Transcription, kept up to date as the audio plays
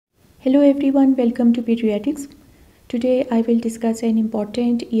Hello everyone, welcome to Pediatrics. Today I will discuss an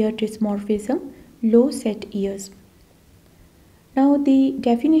important ear dysmorphism, low set ears. Now the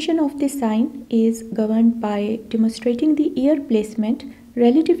definition of this sign is governed by demonstrating the ear placement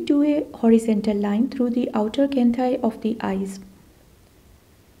relative to a horizontal line through the outer canthi of the eyes.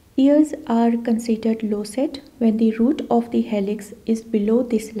 Ears are considered low set when the root of the helix is below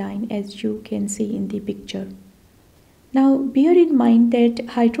this line, as you can see in the picture. Now bear in mind that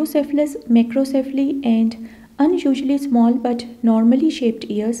hydrocephalus, macrocephaly and unusually small but normally shaped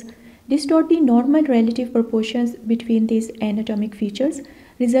ears distort the normal relative proportions between these anatomic features,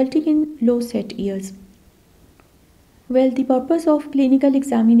 resulting in low set ears. Well, the purpose of clinical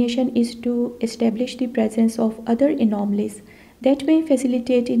examination is to establish the presence of other anomalies that may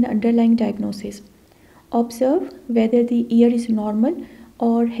facilitate in underlying diagnosis. Observe whether the ear is normal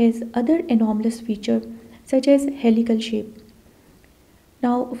or has other anomalous feature such as helical shape.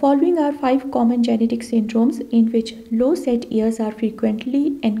 Now, following are 5 common genetic syndromes in which low set ears are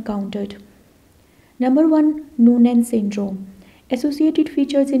frequently encountered. Number 1, Noonan syndrome. Associated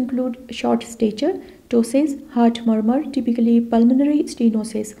features include short stature, ptosis, heart murmur, typically pulmonary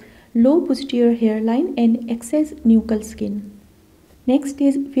stenosis, low posterior hairline and excess nuchal skin. Next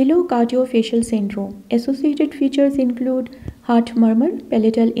is villocardiofascial syndrome. Associated features include heart murmur,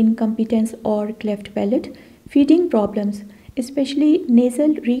 palatal incompetence or cleft palate, feeding problems, especially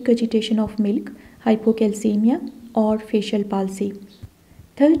nasal regurgitation of milk, hypocalcemia or facial palsy.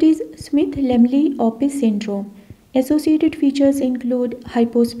 Third is Smith-Lemli-Opitz syndrome. Associated features include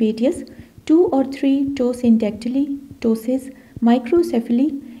hypospadias, 2 or 3 toe syndactyly, ptosis,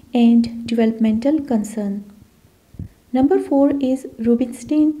 microcephaly and developmental concern. Number 4 is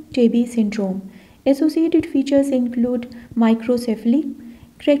Rubinstein-Taybi syndrome. Associated features include microcephaly,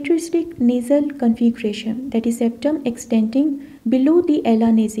 characteristic nasal configuration, that is septum extending below the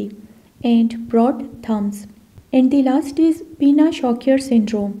ala nasi, and broad thumbs. And the last is Pina-Shockier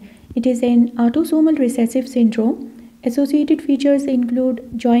syndrome. It is an autosomal recessive syndrome. Associated features include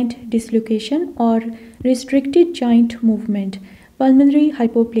joint dislocation or restricted joint movement, pulmonary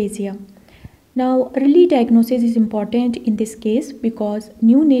hypoplasia. Now, early diagnosis is important in this case because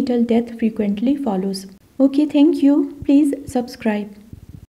neonatal death frequently follows. Okay, thank you. Please subscribe.